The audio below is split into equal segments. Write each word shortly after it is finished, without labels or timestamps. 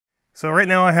So right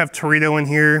now I have Torito in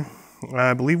here.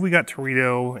 I believe we got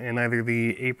Torito in either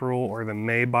the April or the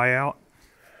May buyout.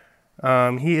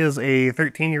 He is a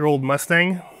 13-year-old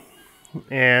Mustang,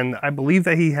 and I believe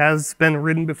that he has been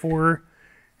ridden before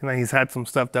and that he's had some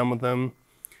stuff done with him.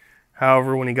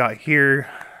 However, when he got here,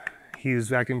 he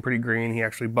was acting pretty green. He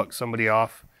actually bucked somebody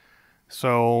off.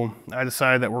 So I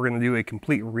decided that we're going to do a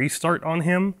complete restart on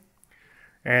him.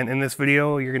 And in this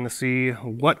video, you're going to see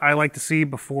what I like to see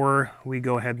before we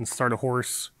go ahead and start a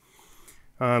horse.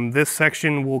 This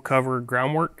section will cover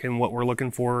groundwork and what we're looking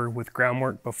for with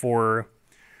groundwork before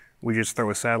we just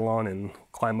throw a saddle on and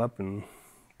climb up and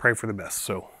pray for the best.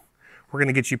 So we're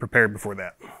going to get you prepared before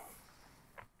that.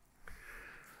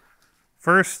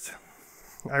 First,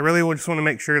 I really just want to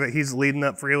make sure that he's leading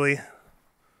up freely.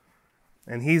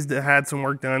 And he's had some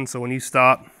work done, so when you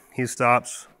stop, he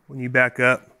stops. When you back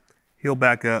up, he'll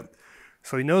back up.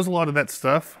 So he knows a lot of that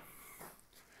stuff.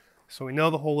 So we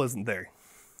know the hole isn't there.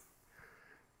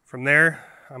 From there,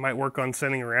 I might work on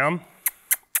sending around.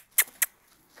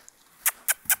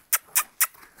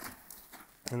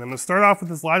 And I'm going to start off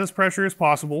with as light as pressure as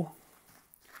possible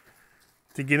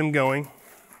to get him going.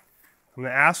 I'm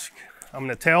going to ask, I'm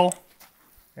going to tell,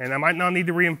 and I might not need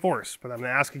to reinforce, but I'm going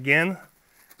to ask again.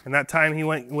 And that time he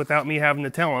went without me having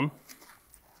to tell him.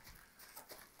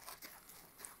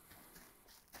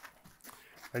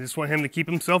 I just want him to keep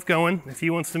himself going. If he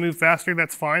wants to move faster,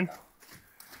 that's fine.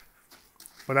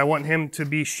 But I want him to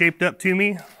be shaped up to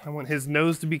me. I want his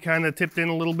nose to be kind of tipped in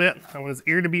a little bit. I want his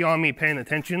ear to be on me, paying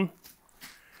attention.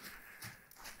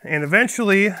 And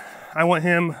eventually, I want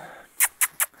him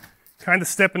kind of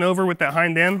stepping over with that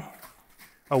hind end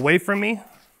away from me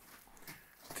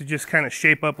to just kind of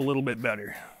shape up a little bit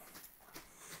better.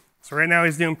 So right now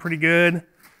he's doing pretty good.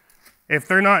 If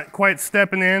they're not quite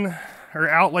stepping in or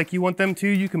out like you want them to,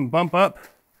 you can bump up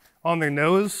on their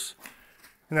nose,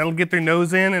 and that'll get their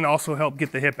nose in and also help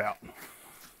get the hip out.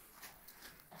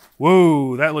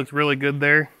 Whoa, that looks really good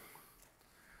there.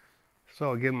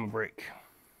 So I'll give him a break.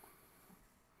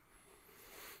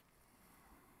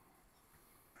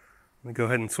 I'm gonna go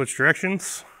ahead and switch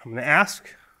directions. I'm gonna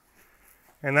ask,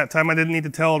 and that time I didn't need to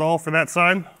tell at all for that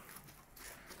side.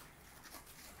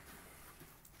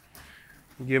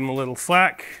 Give him a little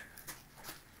slack.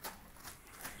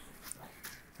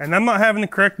 And I'm not having to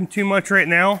correct him too much right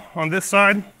now on this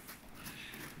side.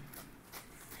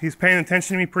 He's paying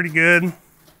attention to me pretty good.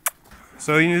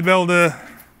 So you need to be able to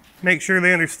make sure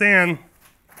they understand,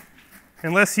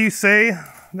 unless you say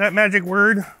that magic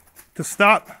word to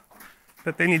stop,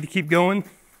 that they need to keep going.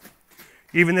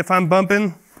 Even if I'm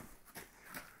bumping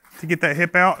to get that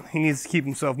hip out, he needs to keep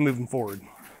himself moving forward.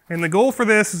 And the goal for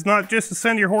this is not just to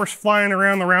send your horse flying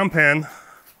around the round pen.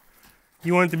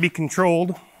 You want it to be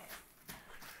controlled.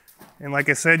 And like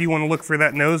I said, you want to look for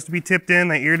that nose to be tipped in,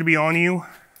 that ear to be on you,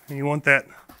 and you want that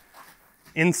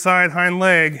inside hind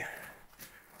leg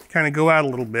to kind of go out a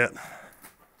little bit.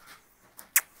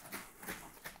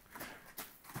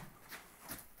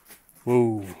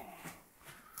 Whoa.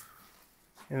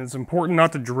 And it's important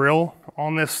not to drill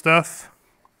on this stuff.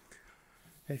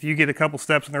 If you get a couple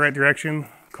steps in the right direction,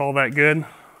 call that good.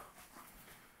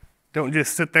 Don't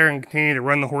just sit there and continue to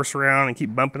run the horse around and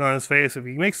keep bumping on his face. If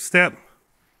he makes a step,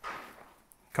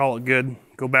 call it good.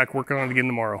 Go back, work on it again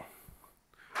tomorrow.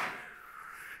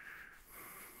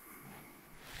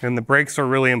 And the brakes are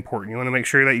really important. You want to make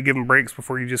sure that you give them brakes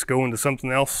before you just go into something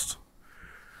else.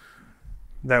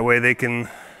 That way they can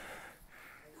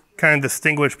kind of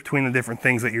distinguish between the different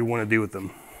things that you want to do with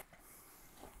them.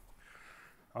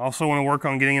 I also want to work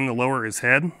on getting him to lower his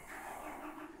head.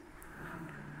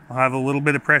 I'll have a little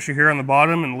bit of pressure here on the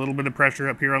bottom and a little bit of pressure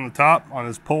up here on the top on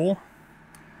his pole.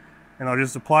 And I'll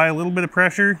just apply a little bit of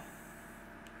pressure.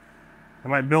 I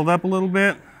might build up a little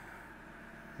bit.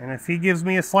 And if he gives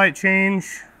me a slight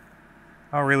change,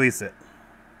 I'll release it.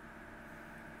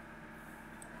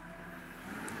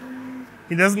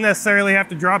 He doesn't necessarily have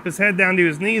to drop his head down to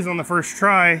his knees on the first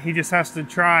try. He just has to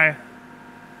try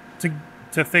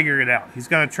to figure it out. He's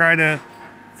got to try to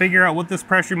figure out what this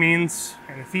pressure means.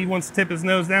 And if he wants to tip his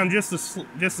nose down just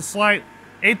a slight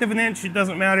eighth of an inch, it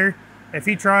doesn't matter. If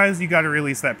he tries, you got to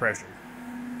release that pressure.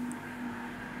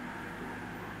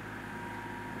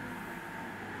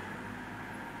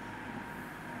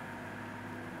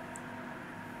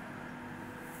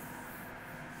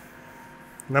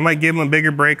 And I might give him a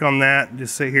bigger break on that.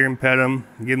 Just sit here and pet him,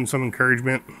 and give him some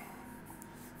encouragement.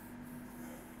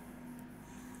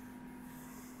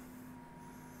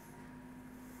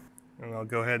 And I'll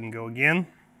go ahead and go again.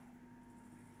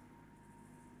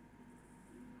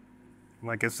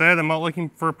 Like I said, I'm not looking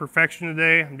for perfection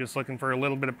today. I'm just looking for a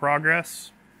little bit of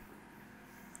progress.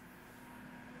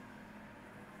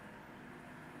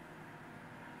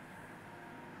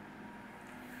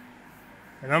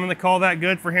 And I'm going to call that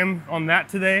good for him on that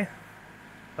today.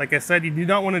 Like I said, you do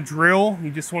not want to drill, you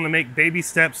just want to make baby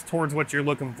steps towards what you're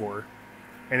looking for.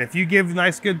 And if you give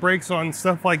nice good breaks on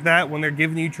stuff like that when they're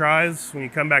giving you tries, when you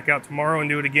come back out tomorrow and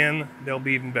do it again, they'll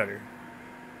be even better.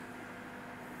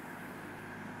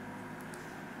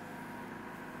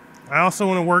 I also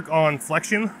want to work on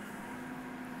flexion.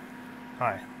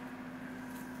 Hi.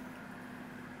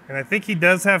 And I think he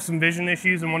does have some vision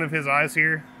issues in one of his eyes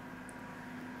here,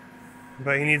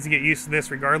 but he needs to get used to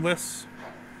this regardless.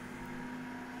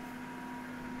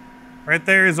 Right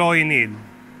there is all you need.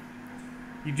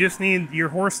 You just need your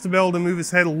horse to be able to move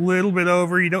his head a little bit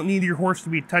over. You don't need your horse to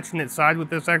be touching its side with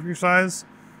this exercise.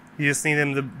 You just need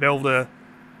him to be able to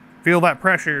feel that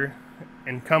pressure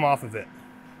and come off of it.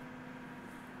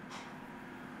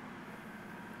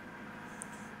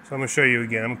 So I'm going to show you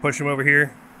again. I'm going to push him over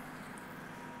here.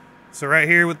 So right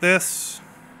here with this,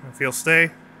 if he'll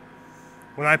stay,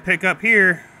 when I pick up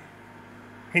here,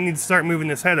 he needs to start moving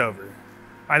his head over.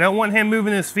 I don't want him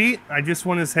moving his feet, I just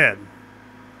want his head.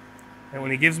 And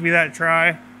when he gives me that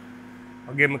try,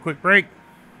 I'll give him a quick break,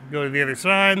 go to the other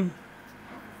side.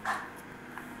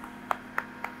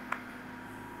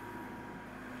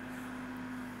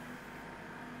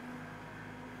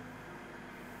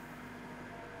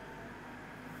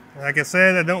 Like I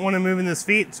said, I don't want him moving his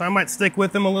feet, so I might stick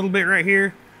with him a little bit right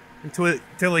here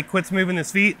until he quits moving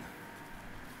his feet.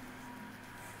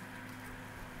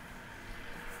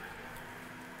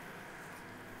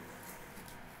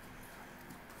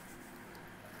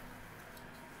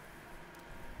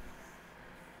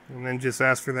 And then just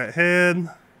ask for that head.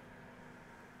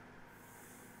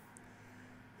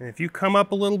 And if you come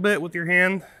up a little bit with your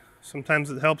hand,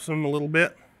 sometimes it helps him a little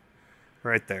bit.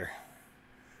 Right there.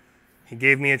 He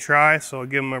gave me a try, so I'll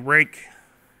give him a break.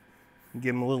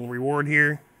 Give him a little reward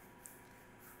here.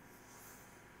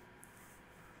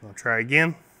 I'll try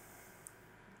again.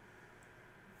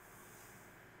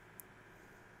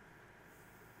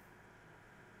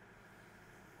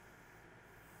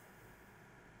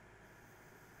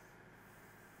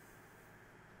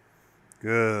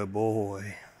 Good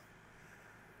boy.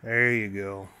 There you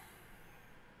go.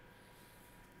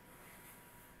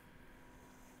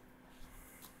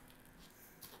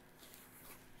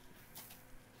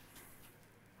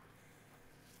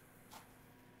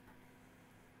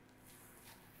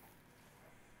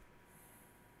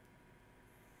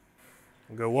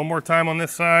 We'll go one more time on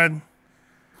this side.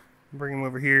 Bring him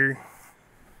over here.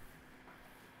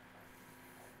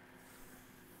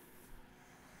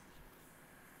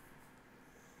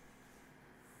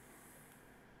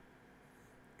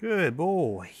 Good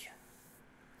boy.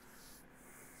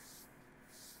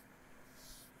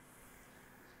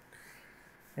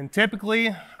 And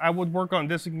typically, I would work on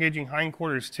disengaging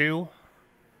hindquarters too.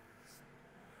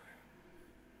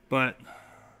 But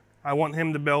I want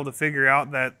him to be able to figure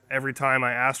out that every time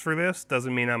I ask for this,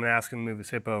 doesn't mean I'm asking him to move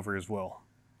his hip over as well.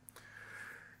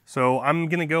 So I'm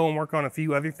gonna go and work on a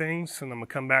few other things, and I'm gonna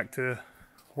come back to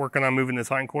working on moving his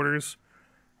hindquarters.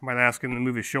 I might ask him to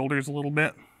move his shoulders a little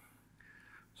bit.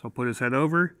 So I'll put his head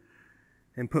over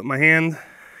and put my hand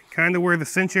kind of where the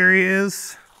cinch area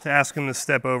is to ask him to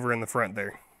step over in the front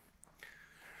there.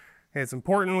 Okay, it's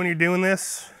important when you're doing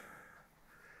this,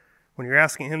 when you're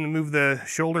asking him to move the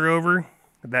shoulder over,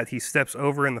 that he steps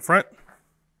over in the front.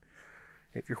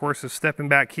 If your horse is stepping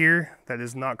back here, that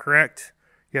is not correct.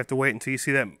 You have to wait until you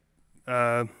see that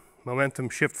momentum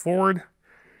shift forward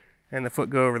and the foot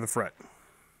go over the front.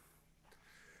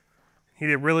 He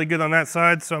did really good on that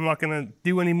side, so I'm not going to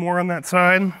do any more on that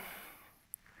side.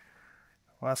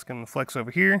 I'll ask him to flex over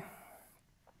here.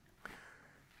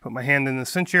 Put my hand in the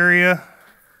cinch area.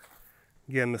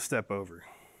 Get him to step over.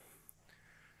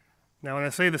 Now when I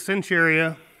say the cinch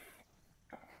area,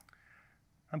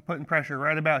 I'm putting pressure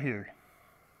right about here.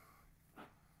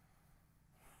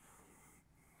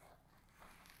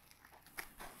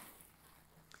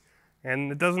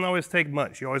 And it doesn't always take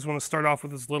much. You always want to start off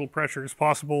with as little pressure as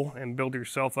possible and build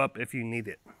yourself up if you need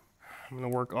it. I'm going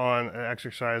to work on an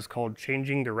exercise called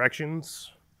changing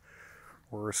directions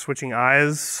or switching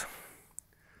eyes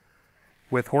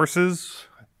with horses.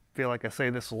 I feel like I say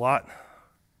this a lot,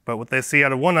 but what they see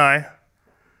out of one eye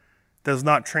does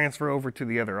not transfer over to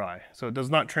the other eye. So it does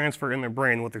not transfer in their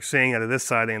brain what they're seeing out of this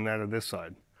side and out of this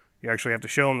side. You actually have to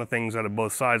show them the things out of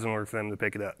both sides in order for them to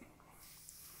pick it up.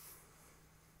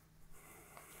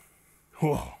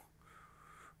 Whoa,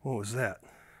 what was that?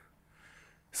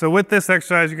 So with this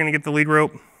exercise, you're gonna get the lead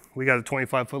rope. We got a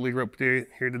 25-foot lead rope here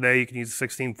today. You can use a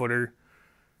 16-footer,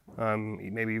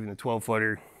 maybe even a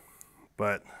 12-footer.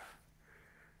 But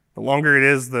the longer it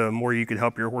is, the more you could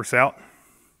help your horse out.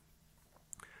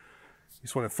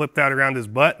 Just want to flip that around his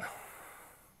butt.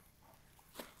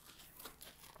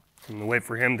 And wait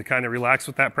for him to kind of relax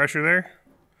with that pressure there.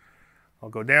 I'll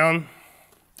go down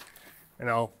and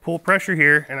I'll pull pressure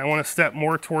here, and I want to step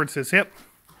more towards his hip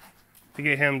to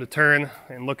get him to turn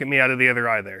and look at me out of the other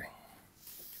eye there.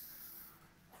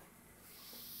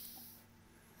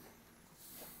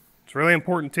 It's really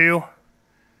important too,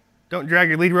 don't drag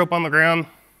your lead rope on the ground.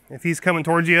 If he's coming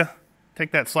towards you,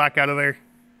 take that slack out of there.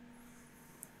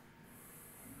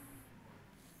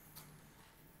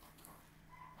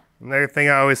 Another thing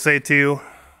I always say too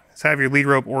is have your lead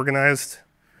rope organized.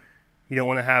 You don't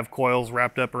want to have coils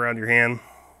wrapped up around your hand.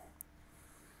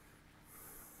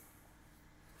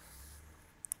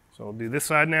 So I'll do this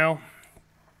side now.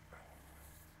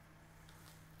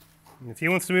 And if he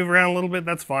wants to move around a little bit,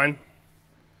 that's fine.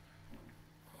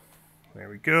 There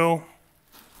we go.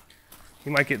 He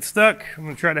might get stuck. I'm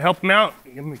going to try to help him out.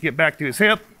 I'm going to get back to his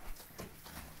hip.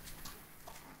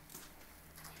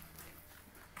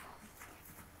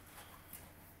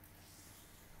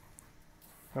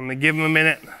 I'm going to give him a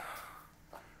minute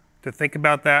to think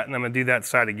about that, and I'm going to do that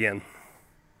side again.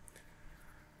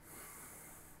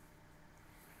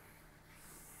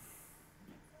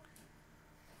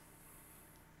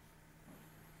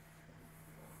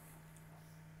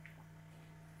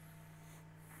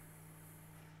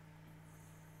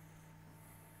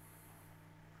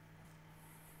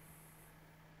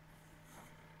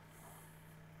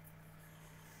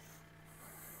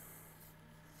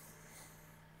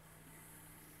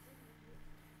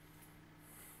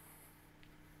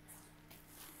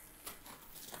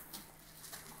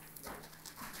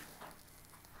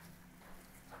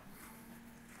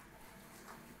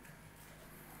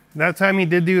 That time he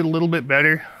did do it a little bit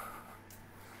better.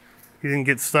 He didn't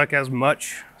get stuck as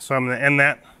much, so I'm going to end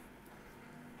that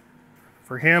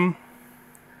for him.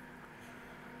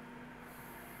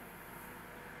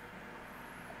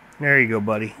 There you go,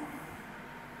 buddy.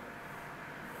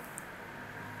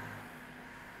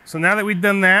 So now that we've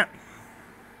done that,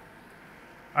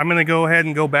 I'm going to go ahead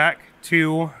and go back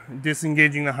to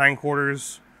disengaging the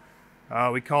hindquarters.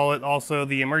 We call it also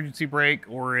the emergency brake,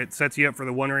 or it sets you up for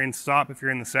the one rein stop if you're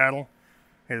in the saddle.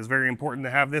 It is very important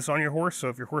to have this on your horse, so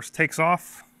if your horse takes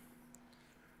off,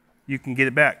 you can get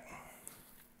it back.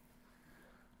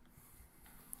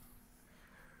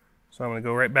 So I'm going to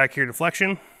go right back here to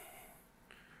flexion.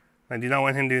 I do not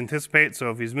want him to anticipate,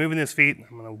 so if he's moving his feet,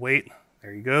 I'm going to wait.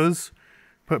 There he goes.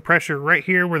 Put pressure right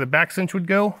here where the back cinch would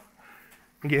go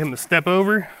and get him to step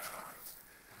over.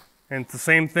 And it's the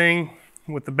same thing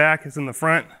with the back as in the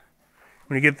front.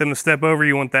 When you get them to step over,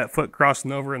 you want that foot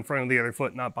crossing over in front of the other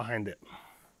foot, not behind it.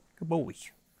 Good boy.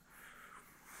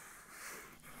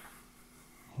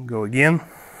 Go again.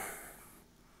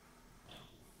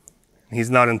 He's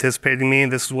not anticipating me.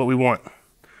 This is what we want.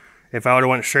 If I would have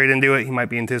went straight into it, he might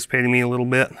be anticipating me a little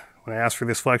bit when I asked for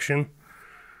this flexion.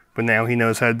 But now he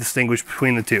knows how to distinguish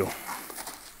between the two.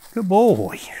 Good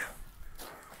boy.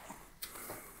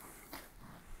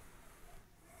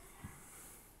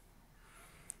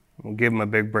 We'll give him a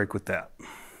big break with that.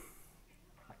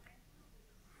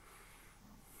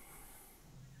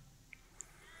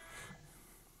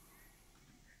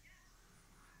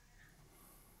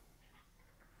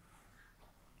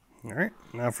 All right,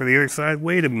 now for the other side,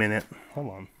 wait a minute, hold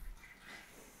on.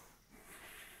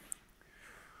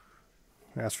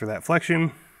 Ask for that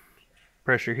flexion,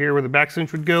 pressure here where the back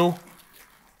cinch would go.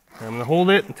 I'm gonna hold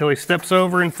it until he steps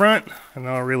over in front, and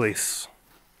then I'll release.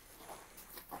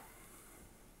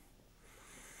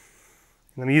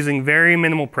 I'm using very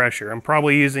minimal pressure. I'm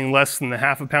probably using less than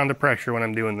half a pound of pressure when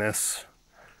I'm doing this.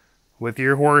 With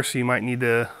your horse, you might need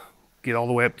to get all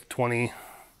the way up to 20,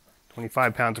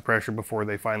 25 pounds of pressure before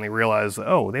they finally realize,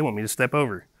 oh, they want me to step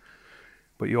over.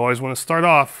 But you always want to start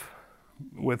off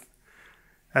with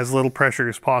as little pressure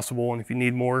as possible, and if you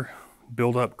need more,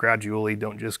 build up gradually.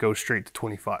 Don't just go straight to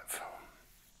 25.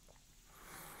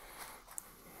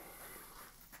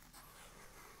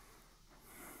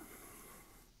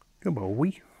 Good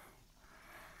boy.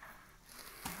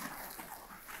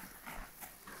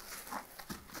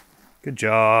 Good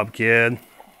job, kid.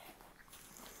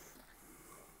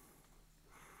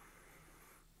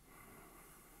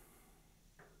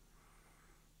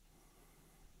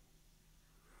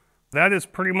 That is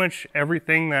pretty much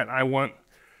everything that I want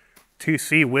to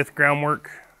see with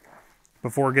groundwork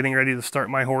before getting ready to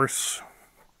start my horse.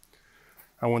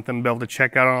 I want them to be able to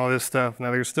check out on all this stuff.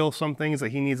 Now there's still some things that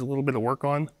he needs a little bit of work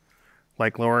on,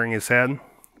 like lowering his head,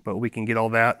 but we can get all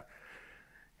that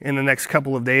in the next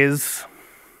couple of days.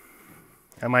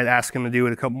 I might ask him to do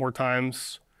it a couple more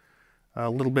times a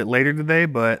little bit later today,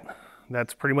 but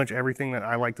that's pretty much everything that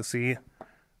I like to see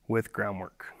with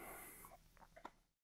Groundwork.